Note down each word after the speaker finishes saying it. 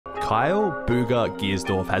Kyle Bugha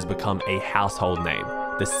Giersdorf has become a household name.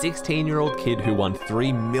 The 16-year-old kid who won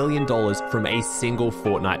 $3 million from a single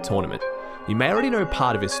Fortnite tournament. You may already know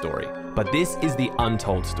part of his story, but this is the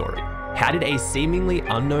untold story. How did a seemingly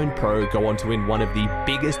unknown pro go on to win one of the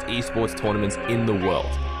biggest esports tournaments in the world?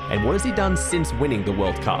 And what has he done since winning the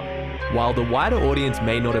World Cup? While the wider audience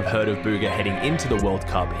may not have heard of Bugha heading into the World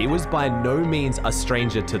Cup, he was by no means a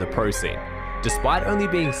stranger to the pro scene. Despite only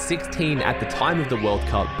being 16 at the time of the World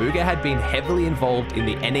Cup, Bugha had been heavily involved in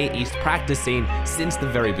the NA East practice scene since the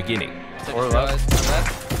very beginning. Or left.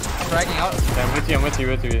 Fragging out. Yeah, I'm with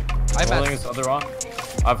you. I'm holding his other arm.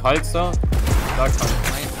 I've height still. Back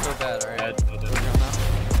time. Mine so bad, alright.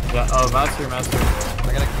 Yeah, oh, master.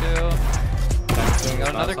 I got a kill. Got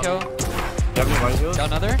another kill. Do you have any white heals? Got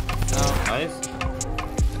another? No. Nice.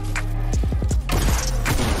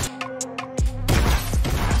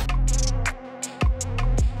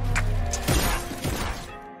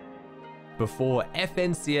 Before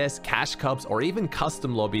FNCS, cash cups, or even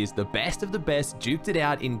custom lobbies, the best of the best duked it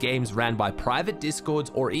out in games ran by private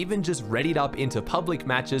discords or even just readied up into public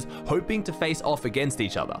matches, hoping to face off against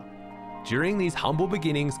each other. During these humble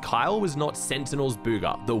beginnings, Kyle was not Sentinel's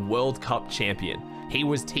Bugha, the World Cup champion. He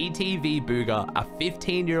was TTV Bugha, a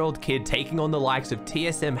 15-year-old kid taking on the likes of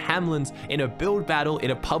TSM Hamlins in a build battle in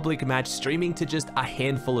a public match, streaming to just a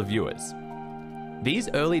handful of viewers. These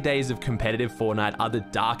early days of competitive Fortnite are the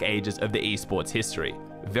dark ages of the esports history.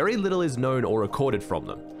 Very little is known or recorded from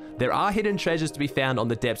them. There are hidden treasures to be found on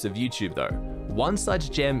the depths of YouTube though. One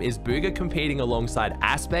such gem is Bugha competing alongside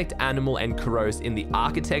Aspect, Animal, and Kuros in the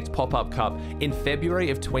Architect Pop-Up Cup in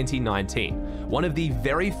February of 2019, one of the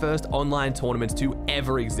very first online tournaments to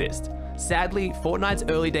ever exist. Sadly, Fortnite's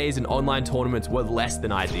early days in online tournaments were less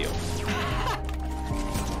than ideal.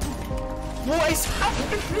 What is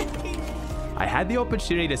happening? I had the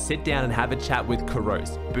opportunity to sit down and have a chat with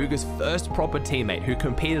Kuros, Bugha's first proper teammate who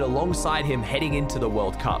competed alongside him heading into the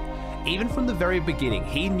World Cup. Even from the very beginning,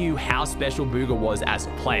 he knew how special Bugha was as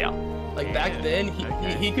a player. Like back then,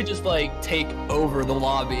 he could just like take over the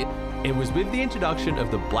lobby. It was with the introduction of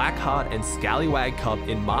the Blackheart and Scallywag Cup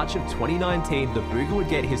in March of 2019 that Bugha would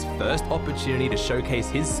get his first opportunity to showcase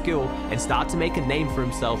his skill and start to make a name for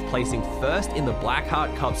himself, placing first in the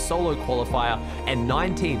Blackheart Cup solo qualifier and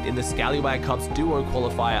 19th in the Scallywag Cup's duo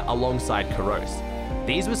qualifier alongside Kuros.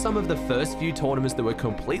 These were some of the first few tournaments that were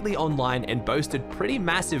completely online and boasted pretty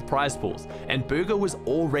massive prize pools, and Bugha was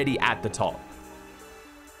already at the top.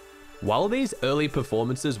 While these early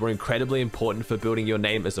performances were incredibly important for building your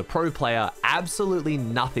name as a pro player, absolutely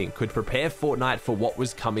nothing could prepare Fortnite for what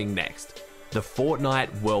was coming next: the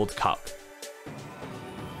Fortnite World Cup.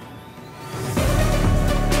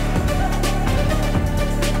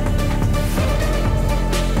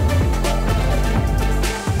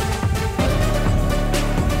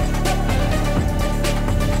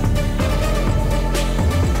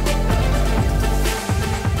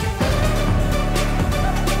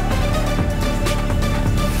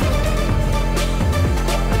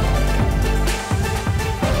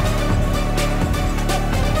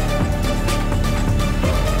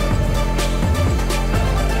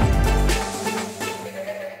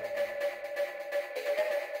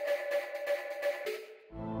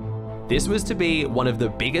 This was to be one of the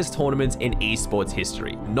biggest tournaments in esports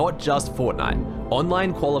history, not just Fortnite.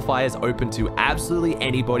 Online qualifiers open to absolutely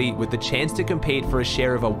anybody with the chance to compete for a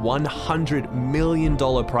share of a $100 million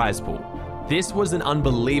prize pool. This was an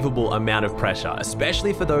unbelievable amount of pressure,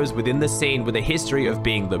 especially for those within the scene with a history of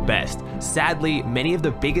being the best. Sadly, many of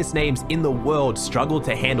the biggest names in the world struggled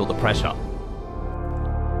to handle the pressure.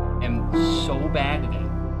 I'm so bad at it.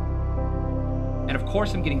 And of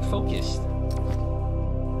course I'm getting focused.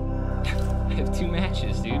 I have 2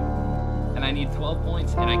 matches, dude, and I need 12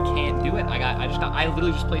 points, and I can't do it. I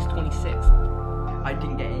literally just placed 26th. I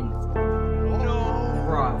didn't get in. No.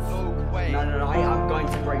 Bruh. No way. No, I'm going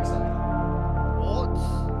to break something.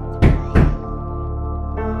 What?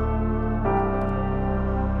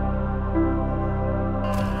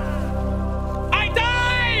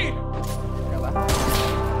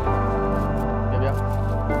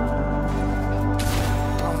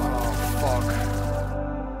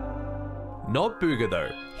 Not Bugha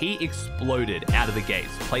though, he exploded out of the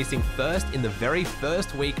gates, placing first in the very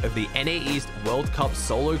first week of the NA East World Cup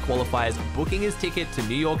solo qualifiers, booking his ticket to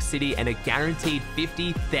New York City and a guaranteed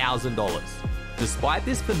 $50,000. Despite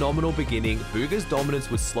this phenomenal beginning, Bugha's dominance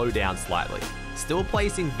would slow down slightly, still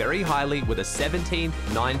placing very highly with a 17th,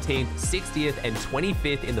 19th, 60th, and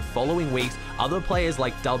 25th in the following weeks. Other players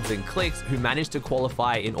like Dubs and Clicks, who managed to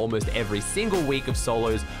qualify in almost every single week of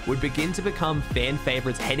solos, would begin to become fan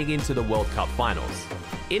favorites heading into the World Cup finals.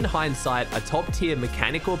 In hindsight, a top-tier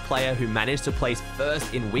mechanical player who managed to place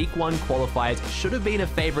first in Week 1 qualifiers should have been a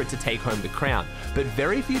favorite to take home the crown, but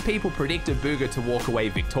very few people predicted Bugha to walk away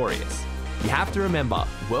victorious. You have to remember,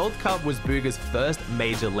 World Cup was Bugha's first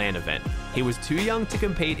major LAN event. He was too young to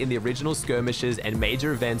compete in the original skirmishes and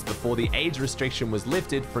major events before the age restriction was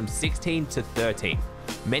lifted from 16 to 13.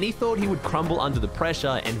 Many thought he would crumble under the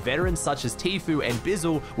pressure, and veterans such as Tfue and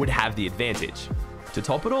Bizzle would have the advantage. To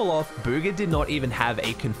top it all off, Bugha did not even have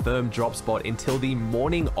a confirmed drop spot until the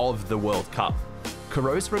morning of the World Cup.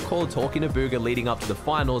 Kuros recalled talking to Bugha leading up to the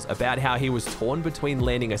finals about how he was torn between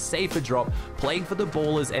landing a safer drop, playing for the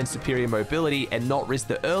ballers and superior mobility and not risk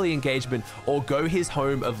the early engagement, or go his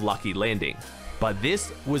home of lucky landing. But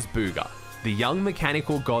this was Bugha, the young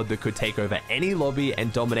mechanical god that could take over any lobby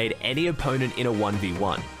and dominate any opponent in a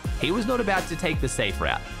 1v1. He was not about to take the safe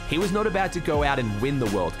route. He was not about to go out and win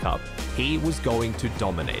the World Cup. He was going to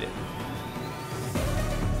dominate it.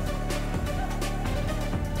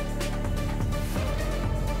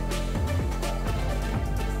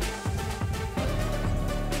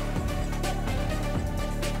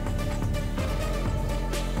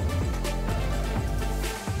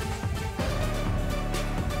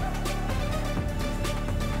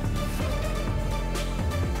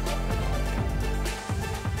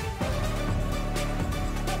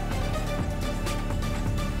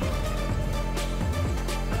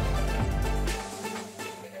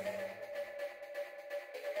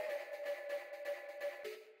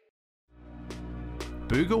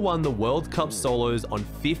 Bugha won the World Cup solos on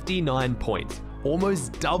 59 points,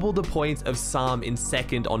 almost double the points of Sam in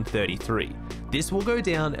second on 33. This will go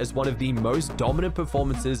down as one of the most dominant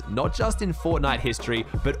performances not just in Fortnite history,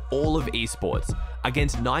 but all of esports,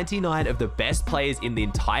 against 99 of the best players in the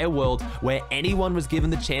entire world. Where anyone was given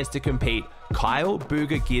the chance to compete, Kyle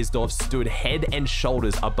Bugha Giersdorf stood head and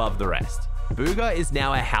shoulders above the rest. Bugha is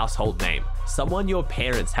now a household name, someone your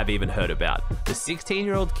parents have even heard about. The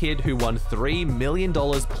 16-year-old kid who won $3 million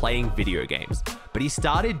playing video games. But he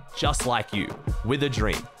started just like you, with a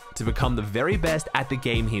dream, to become the very best at the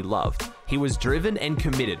game he loved. He was driven and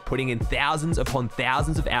committed, putting in thousands upon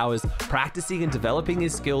thousands of hours, practicing and developing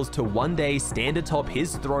his skills to one day stand atop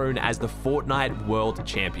his throne as the Fortnite World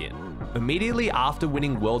Champion. Immediately after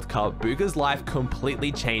winning World Cup, Bugha's life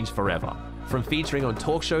completely changed forever. From featuring on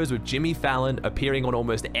talk shows with Jimmy Fallon, appearing on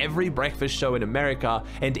almost every breakfast show in America,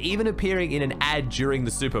 and even appearing in an ad during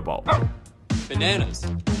the Super Bowl. Bananas.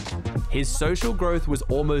 His social growth was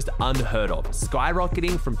almost unheard of,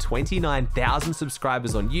 skyrocketing from 29,000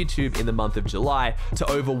 subscribers on YouTube in the month of July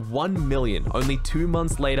to over 1 million only 2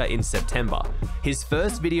 months later in September. His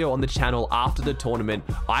first video on the channel after the tournament,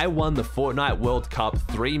 "I won the Fortnite World Cup,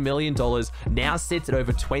 $3 million," now sits at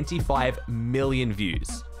over 25 million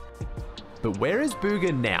views. But where is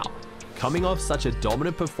Bugha now? Coming off such a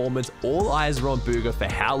dominant performance, all eyes were on Bugha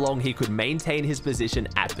for how long he could maintain his position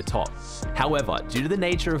at the top. However, due to the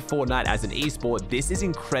nature of Fortnite as an esport, this is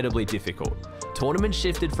incredibly difficult. Tournaments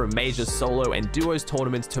shifted from major solo and duos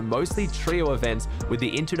tournaments to mostly trio events with the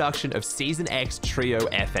introduction of Season X Trio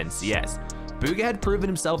FNCS. Bugha had proven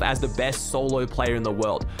himself as the best solo player in the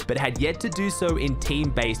world, but had yet to do so in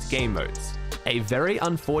team-based game modes. A very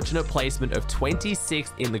unfortunate placement of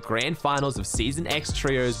 26th in the grand finals of Season X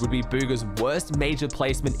Trios would be Bugha's worst major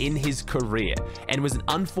placement in his career, and was an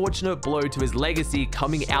unfortunate blow to his legacy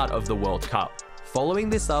coming out of the World Cup. Following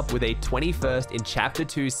this up with a 21st in Chapter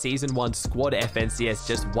 2 Season 1 Squad FNCS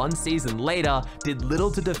just one season later did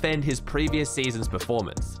little to defend his previous season's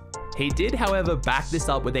performance. He did, however, back this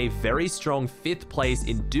up with a very strong 5th place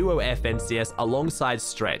in Duo FNCS alongside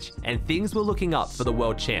Stretch, and things were looking up for the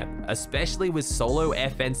world champ, especially with Solo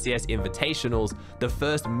FNCS Invitationals, the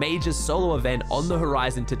first major solo event on the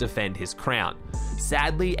horizon to defend his crown.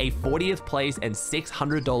 Sadly, a 40th place and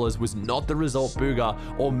 $600 was not the result Bugha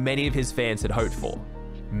or many of his fans had hoped for.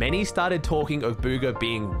 Many started talking of Bugha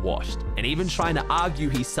being washed, and even trying to argue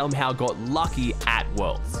he somehow got lucky at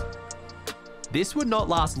Worlds. This would not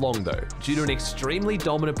last long though, due to an extremely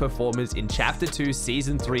dominant performance in Chapter 2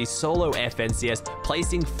 Season 3 Solo FNCS,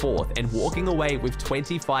 placing 4th and walking away with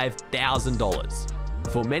 $25,000.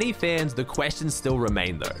 For many fans, the questions still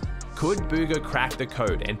remain though. Could Bugha crack the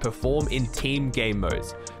code and perform in team game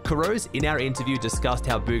modes? Kuros in our interview discussed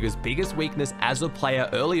how Bugha's biggest weakness as a player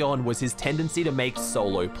early on was his tendency to make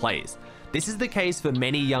solo plays. This is the case for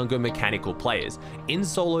many younger mechanical players. In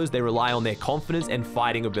solos, they rely on their confidence and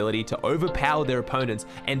fighting ability to overpower their opponents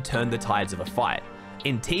and turn the tides of a fight.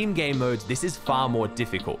 In team game modes, this is far more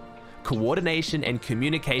difficult. Coordination and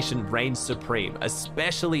communication reign supreme,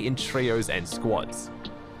 especially in trios and squads.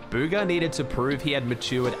 Bugha needed to prove he had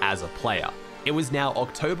matured as a player. It was now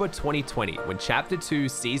October 2020 when Chapter 2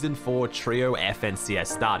 Season 4 Trio FNCS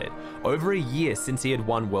started, over a year since he had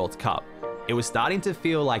won World Cup. It was starting to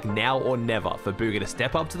feel like now or never for Bugha to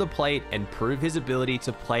step up to the plate and prove his ability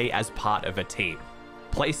to play as part of a team.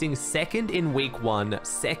 Placing 2nd in Week 1,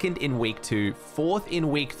 2nd in Week 2, 4th in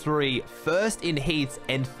Week 3, 1st in heats,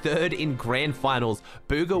 and 3rd in grand finals,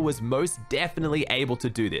 Bugha was most definitely able to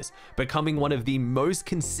do this, becoming one of the most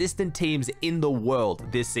consistent teams in the world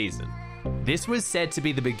this season. This was said to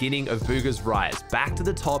be the beginning of Bugha's rise back to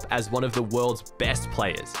the top as one of the world's best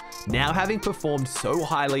players. Now having performed so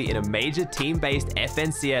highly in a major team-based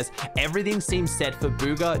FNCS, everything seems set for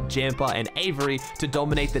Bugha, Jamper, and Avery to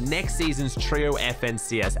dominate the next season's Trio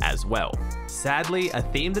FNCS as well. Sadly, a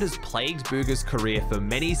theme that has plagued Bugha's career for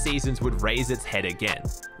many seasons would raise its head again: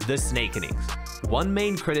 the snake innings. One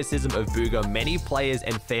main criticism of Bugha many players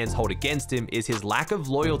and fans hold against him is his lack of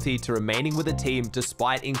loyalty to remaining with a team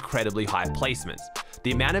despite incredibly high placements.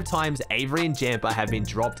 The amount of times Avery and Jamper have been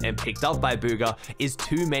dropped and picked up by Bugha is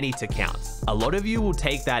too many to count. A lot of you will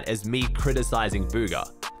take that as me criticizing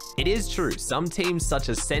Bugha. It is true, some teams such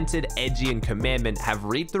as Centered, Edgy, and Commandment have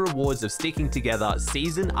reaped the rewards of sticking together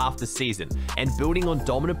season after season and building on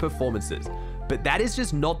dominant performances, but that is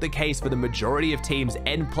just not the case for the majority of teams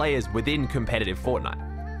and players within competitive Fortnite.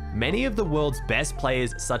 Many of the world's best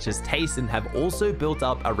players such as Tayson have also built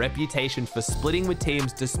up a reputation for splitting with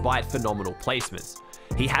teams despite phenomenal placements.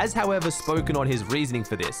 He has, however, spoken on his reasoning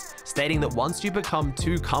for this, stating that once you become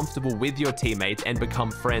too comfortable with your teammates and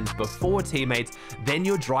become friends before teammates, then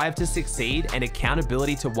your drive to succeed and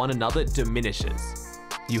accountability to one another diminishes.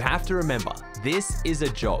 You have to remember, this is a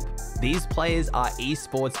job. These players are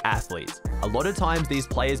esports athletes. A lot of times these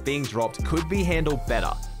players being dropped could be handled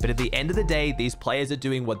better, but at the end of the day, these players are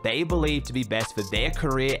doing what they believe to be best for their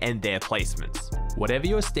career and their placements. Whatever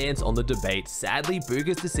your stance on the debate, sadly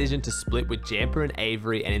Bugha's decision to split with Jamper and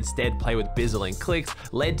Avery and instead play with Bizzle and Clicks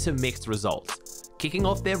led to mixed results. Kicking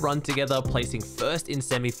off their run together, placing 1st in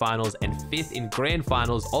semi-finals and 5th in grand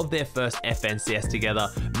finals of their first FNCS together,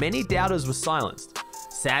 many doubters were silenced.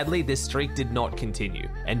 Sadly, this streak did not continue,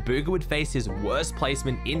 and Bugha would face his worst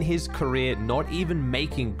placement in his career, not even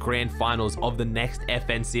making grand finals of the next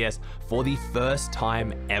FNCS for the first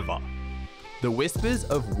time ever. The whispers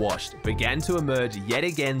of washed began to emerge yet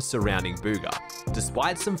again surrounding Bugha.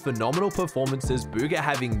 Despite some phenomenal performances, Bugha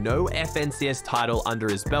having no FNCS title under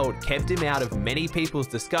his belt kept him out of many people's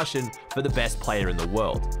discussion for the best player in the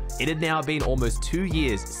world. It had now been almost 2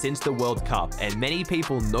 years since the World Cup, and many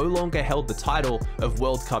people no longer held the title of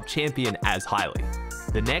World Cup champion as highly.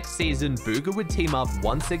 The next season, Bugha would team up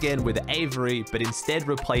once again with Avery, but instead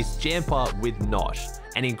replace Jamper with Nosh,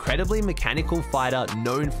 an incredibly mechanical fighter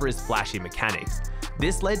known for his flashy mechanics.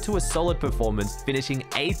 This led to a solid performance, finishing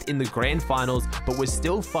 8th in the grand finals, but was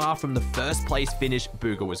still far from the first place finish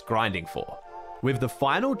Bugha was grinding for. With the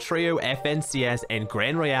final Trio FNCS and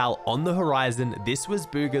Grand Royale on the horizon, this was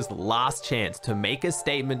Bugha's last chance to make a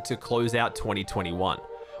statement to close out 2021.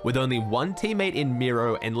 With only one teammate in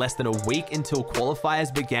Miro and less than a week until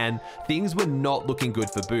qualifiers began, things were not looking good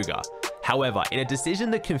for Bugha. However, in a decision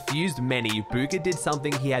that confused many, Bugha did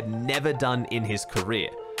something he had never done in his career.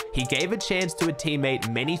 He gave a chance to a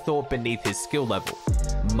teammate many thought beneath his skill level,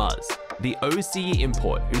 Muzz, the OCE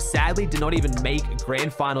import, who sadly did not even make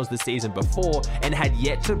grand finals the season before and had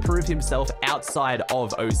yet to prove himself outside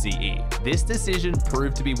of OCE. This decision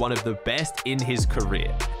proved to be one of the best in his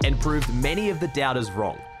career and proved many of the doubters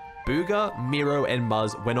wrong. Bugha, Miro, and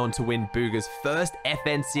Muzz went on to win Bugha's first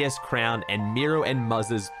FNCS crown and Miro and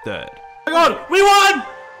Muzz's 3rd. Oh my god, we won!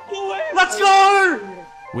 Let's go!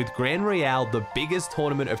 With Grand Royale, the biggest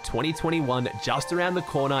tournament of 2021, just around the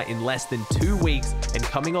corner in less than 2 weeks, and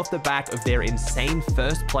coming off the back of their insane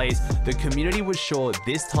first place, the community was sure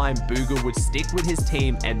this time Bugha would stick with his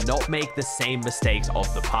team and not make the same mistakes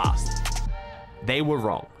of the past. They were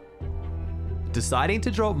wrong. Deciding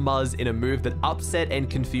to drop Muzz in a move that upset and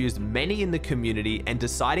confused many in the community, and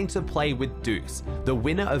deciding to play with Dukes, the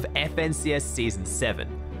winner of FNCS Season 7.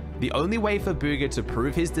 The only way for Bugha to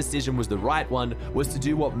prove his decision was the right one was to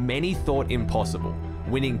do what many thought impossible,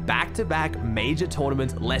 winning back-to-back major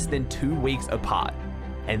tournaments less than 2 weeks apart.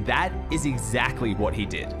 And that is exactly what he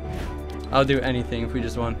did. I'll do anything if we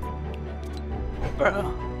just won.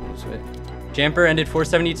 Bro. Sweet. Jamper ended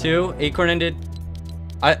 472. Acorn ended...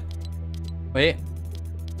 Wait.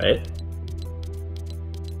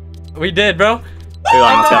 We did, bro.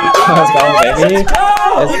 Let's go, baby.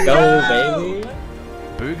 Let's go, baby.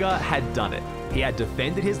 Bugha had done it. He had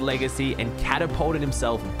defended his legacy and catapulted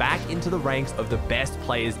himself back into the ranks of the best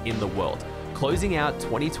players in the world, closing out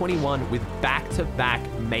 2021 with back-to-back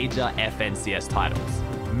major FNCS titles.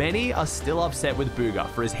 Many are still upset with Bugha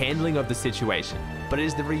for his handling of the situation, but it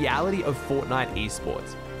is the reality of Fortnite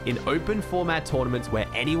esports. In open format tournaments where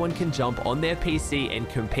anyone can jump on their PC and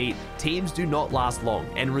compete, teams do not last long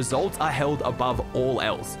and results are held above all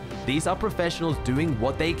else. These are professionals doing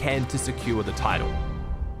what they can to secure the title.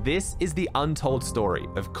 This is the untold story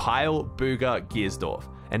of Kyle Bugha Giersdorf,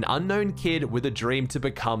 an unknown kid with a dream to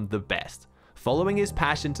become the best. Following his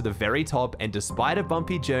passion to the very top and despite a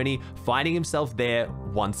bumpy journey, finding himself there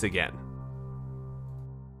once again.